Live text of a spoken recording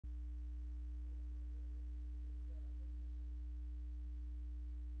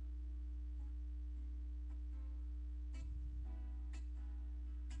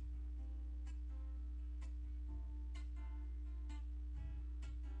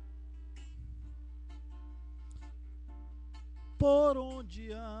Por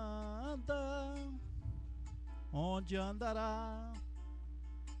onde anda, onde andará,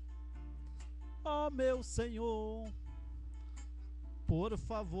 ó meu Senhor, por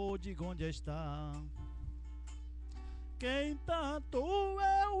favor diga onde está. Quem tanto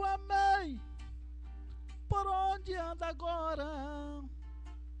eu amei, por onde anda agora?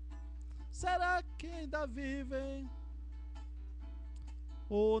 Será que ainda vive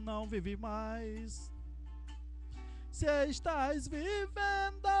ou não vive mais? Se estás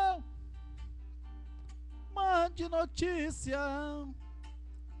vivendo, mande notícia,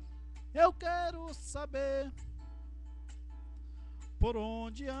 eu quero saber por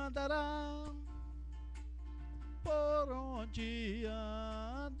onde andará, por onde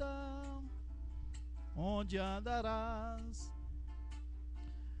anda, onde andarás,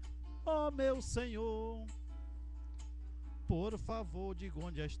 ó meu Senhor, por favor diga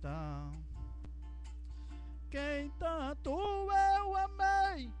onde está. Quem tanto eu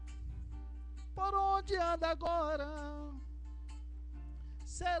amei, por onde anda agora?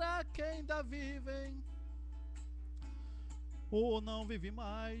 Será que ainda vivem ou não vive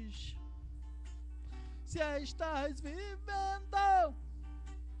mais? Se estás vivendo,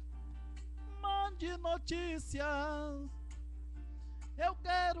 mande notícias, eu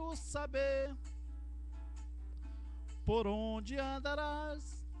quero saber por onde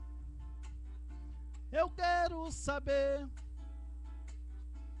andarás. Eu quero saber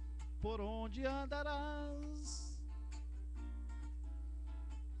por onde andarás.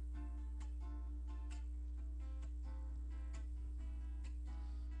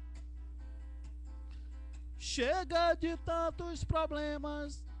 Chega de tantos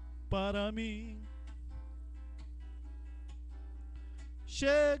problemas para mim.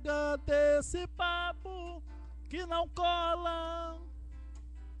 Chega desse papo que não cola.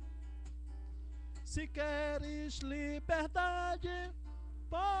 Se queres liberdade,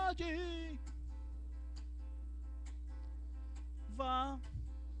 pode ir. Vá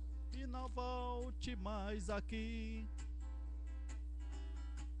e não volte mais aqui.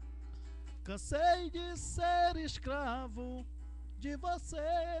 Cansei de ser escravo de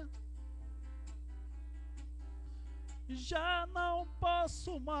você. Já não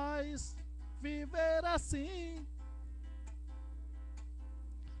posso mais viver assim.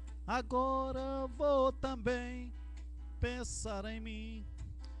 Agora vou também pensar em mim.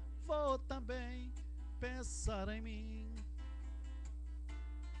 Vou também pensar em mim.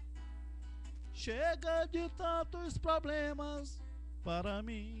 Chega de tantos problemas para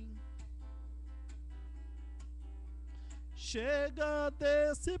mim. Chega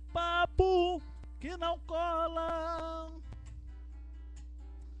desse papo que não cola.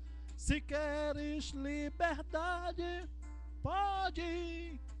 Se queres liberdade, pode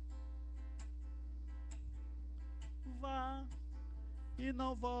ir. Vá e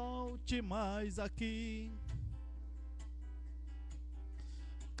não volte mais aqui.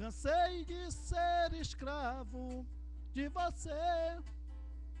 Cansei de ser escravo de você.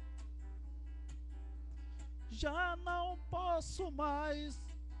 Já não posso mais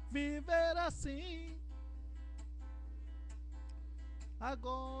viver assim.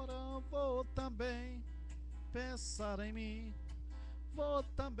 Agora vou também pensar em mim. Vou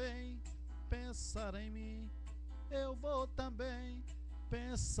também pensar em mim. Eu vou também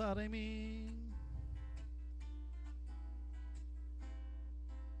pensar em mim.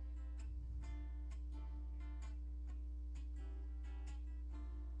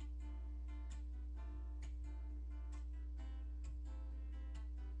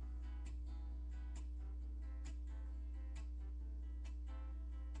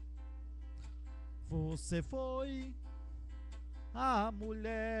 Você foi a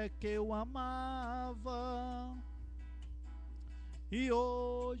mulher que eu amava e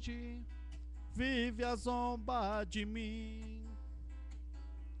hoje vive a zombar de mim.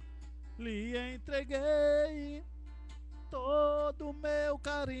 Lhe entreguei todo o meu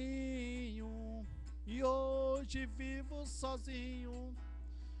carinho e hoje vivo sozinho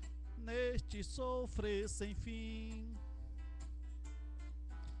neste sofrer sem fim.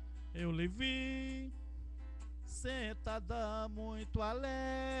 Eu lhe vi sentada muito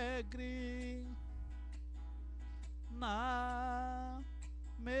alegre na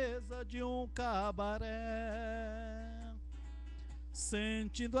mesa de um cabaré,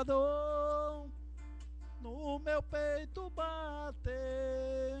 sentindo a dor no meu peito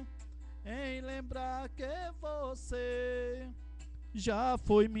bater, em lembrar que você já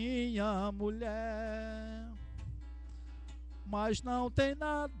foi minha mulher. Mas não tem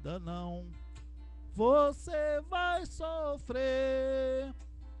nada não, você vai sofrer,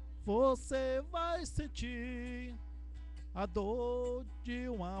 você vai sentir a dor de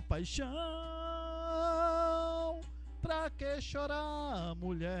uma paixão. Pra que chorar,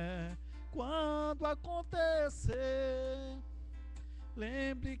 mulher, quando acontecer?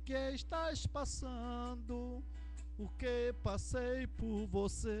 Lembre que estás passando o que passei por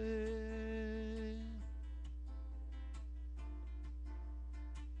você.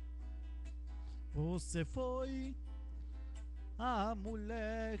 Você foi a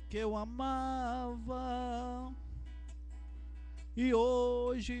mulher que eu amava e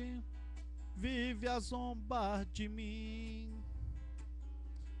hoje vive a zombar de mim.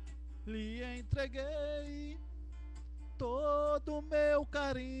 Lhe entreguei todo o meu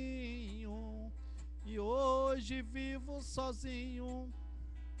carinho e hoje vivo sozinho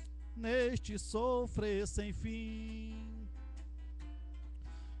neste sofrer sem fim.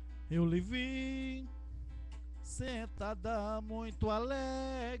 Eu lhe vi sentada muito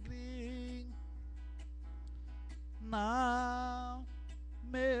alegre na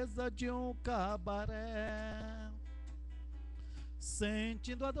mesa de um cabaré,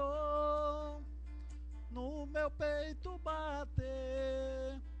 sentindo a dor no meu peito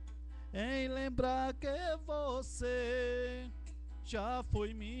bater, em lembrar que você já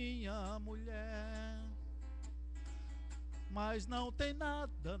foi minha mulher. Mas não tem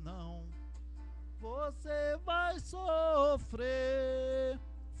nada não, você vai sofrer,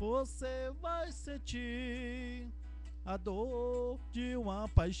 você vai sentir a dor de uma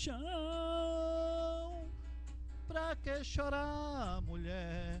paixão. Pra que chorar,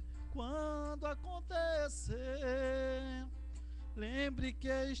 mulher, quando acontecer? Lembre que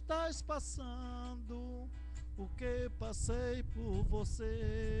estás passando o que passei por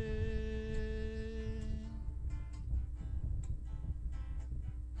você.